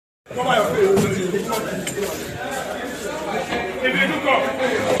The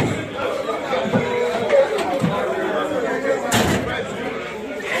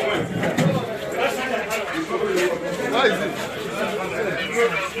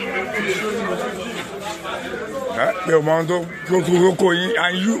amount of Roko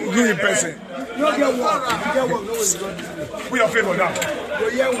and you in person. Put your face for that.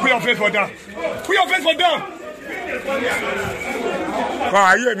 Put your face for that. Put your face for that. Oh,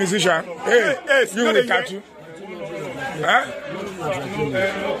 are you a musician? Hey, you with tattoo? Huh?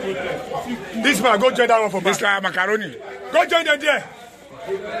 This man, go join that one for Mr. Macaroni. Go join them there.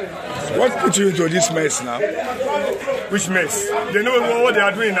 What put you into this mess now? Which mess? They know what they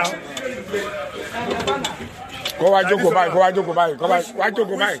are doing now. Go why Joko by. Why Joko by? Come and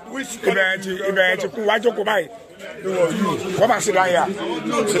sit down here.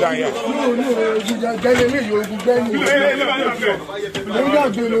 Sit down here.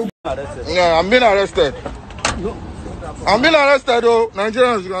 Yeah, I'm being arrested. I'm being arrested, though.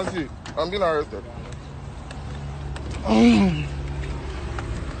 Nigerians, you can see. I'm being arrested.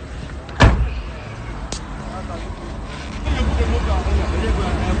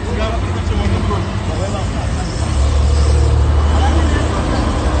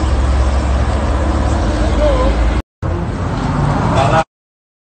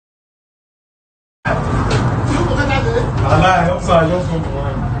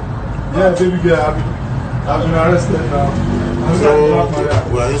 Yeah, baby girl, I've been arrested now.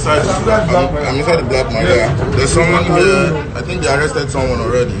 I'm inside the Black Maria. There's someone here. I think they arrested someone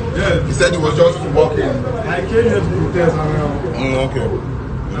already. Yeah. He said he was just walking. I came here to protest. Okay.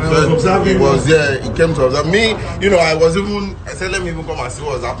 He came to observe me. You know, I said, let me even come and see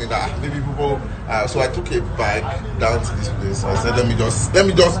what's happening. Maybe people. So I took a bike down to this place. I said, let me just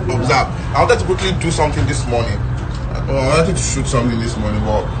observe. I wanted to quickly do something this morning. I wanted to shoot something this morning,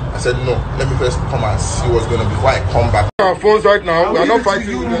 but I said no. Let me first come and see what's going on before I come back. Our phones right now. We are not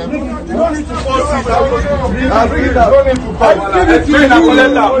fighting with them. You don't need to force it. You don't need to fight.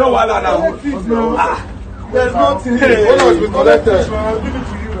 There's nothing. What has been collected? I'll give it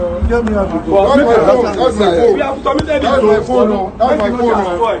to you. Get me out of the phone. That's my phone. We have submitted it. That's my phone. That's my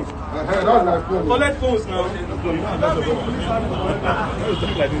phone. That's my phone. Collect phones now.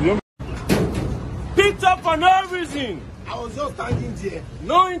 Picked up for no reason. I was just standing there.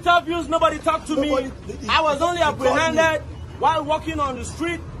 No interviews, nobody talked to me. I was only apprehended while walking on the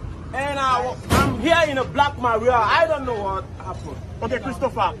street, and I'm here in a Black Maria. I don't know what happened. Okay,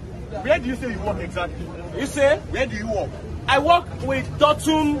 Christopher, where do you say you work exactly? You say? Where do you work? I work with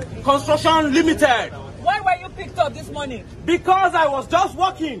Dotun Construction Limited. Why were you picked up this morning? Because I was just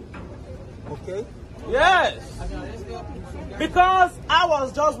walking. Okay. Yes. Because I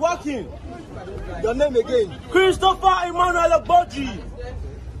was just walking. Your name again? Christopher Emmanuel Boji.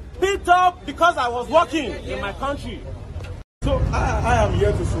 Picked up because I was walking in my country. So I am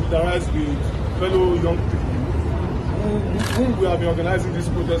here to solidarize with fellow young people whom we have been organizing this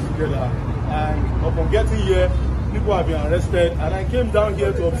protest together. And upon getting here, people have been arrested, and I came down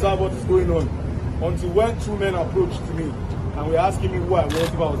here to observe what is going on until when two men approached me and were asking me who I was,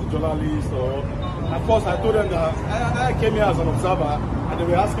 if I was a journalist or. Of course, I told them that I came here as an observer, and they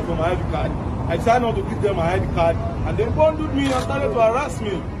were asking for my ID card. I decided not to give them my ID card, and they bundled me and started to harass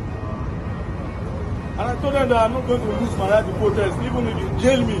me. And I told them that I'm not going to lose my right to protest, even if you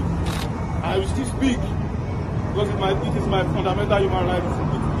jail me. I will still speak, because it is my fundamental human right.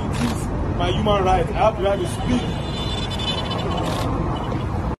 It is my human right. I have the right to speak.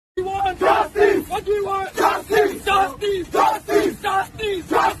 We want justice. What do we want? Justice. Justice. Justice. Justice.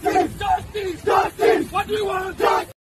 Justice. Justice. Justice. What do we want? Justice.